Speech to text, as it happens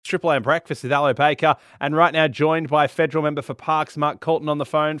Triple M Breakfast with Aloe Baker, and right now joined by federal member for Parks, Mark Colton, on the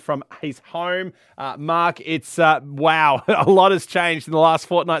phone from his home. Mark, it's wow, a lot has changed in the last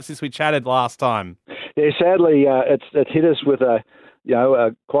fortnight since we chatted last time. Yeah, sadly, it's hit us with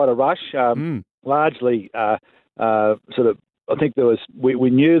quite a rush. Largely, sort of. I think we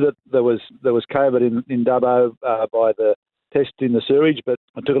knew that there was COVID in Dubbo by the test in the sewage, but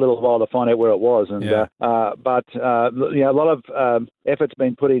it took a little while to find out where it was. And a lot of effort's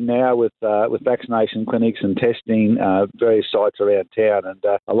been put in now with vaccination clinics and testing various sites around town, and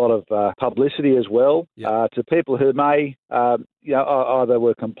a lot of publicity as well to people who may either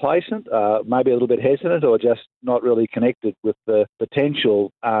were complacent, maybe a little bit hesitant, or just not really connected with the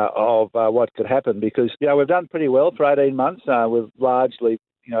potential of what could happen. Because we've done pretty well for 18 months. We've largely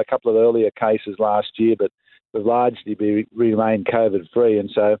a couple of earlier cases last year, but we've largely remained COVID-free,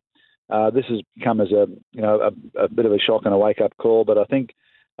 and so this has come as a bit of a shock and a wake-up call. But I think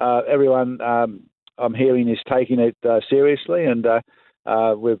everyone I'm hearing is taking it seriously, and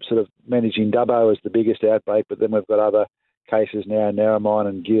we're sort of managing Dubbo as the biggest outbreak, but then we've got other cases now in Narromine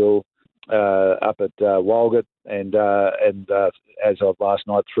and Gill, up at Walgett, and as of last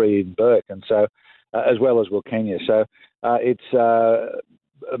night, 3 in Burke, and so as well as Wilcannia. So it's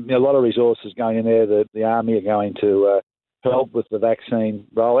a lot of resources going in there. The Army are going to help with the vaccine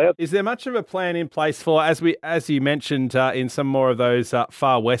rollout. Is there much of a plan in place for, as you mentioned, in some more of those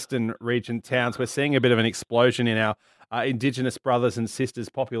far western region towns, we're seeing a bit of an explosion in our Indigenous brothers and sisters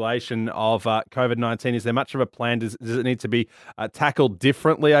population of COVID-19. Is there much of a plan? Does it need to be tackled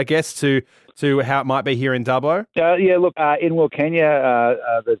differently, I guess, to how it might be here in Dubbo? Look, in Wilcannia,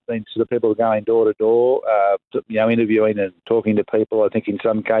 there's been sort of people going door to door, interviewing and talking to people. I think in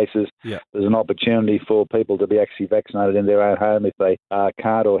some cases there's an opportunity for people to be actually vaccinated in their own home if they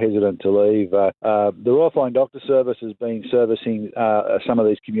can't or hesitant to leave. The Royal Flying Doctor Service has been servicing some of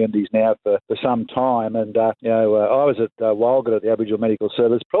these communities now for some time, and I was at Walgett at the Aboriginal Medical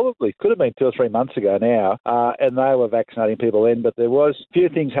Service, probably could have been 2 or 3 months ago now, and they were vaccinating people then, but there was a few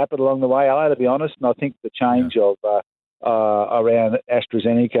things happened along the way, to be honest, and I think the change of around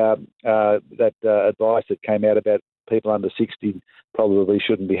AstraZeneca, that advice that came out about people under 60 probably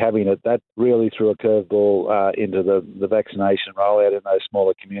shouldn't be having it, that really threw a curveball into the vaccination rollout in those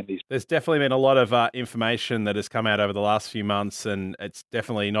smaller communities. There's definitely been a lot of information that has come out over the last few months, and it's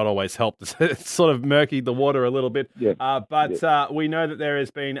definitely not always helped. It's sort of murkied the water a little bit. But we know that there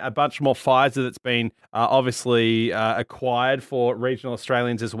has been a bunch more Pfizer that's been obviously acquired for regional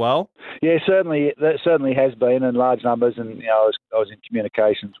Australians as well. Yeah, certainly, that certainly has been in large numbers, and I was in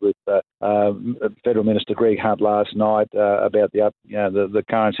communications with Federal Minister Greg Hunt last night about the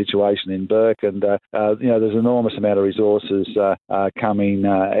current situation in Burke, and there's an enormous amount of resources coming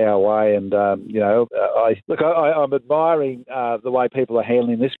our way, and I'm admiring the way people are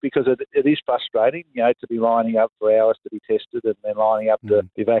handling this, because it is frustrating, to be lining up for hours to be tested and then lining up to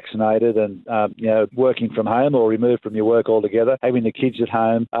be vaccinated, and working from home or removed from your work altogether, having the kids at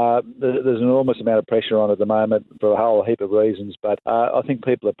home. There's an enormous amount of pressure on at the moment for a whole heap of reasons, but I think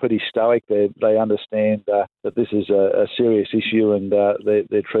people are pretty stoic. They understand that this is a serious issue, and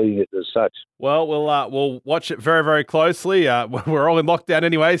they're treating it as such. Well, we'll watch it very, very closely. We're all in lockdown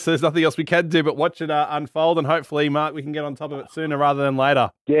anyway, so there's nothing else we can do but watch it unfold, and hopefully, Mark, we can get on top of it sooner rather than later.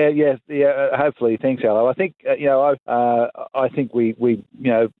 Yeah. Hopefully, thanks, Alo. I think I think we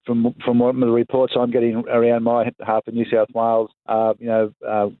from what the reports I'm getting around my half of New South Wales,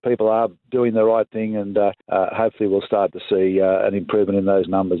 people are doing the right thing, and hopefully we'll start to see an improvement in those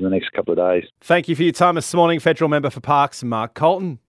numbers in the next couple of days. Thank you for your time this morning, Federal Member for Parks, Mark Colton.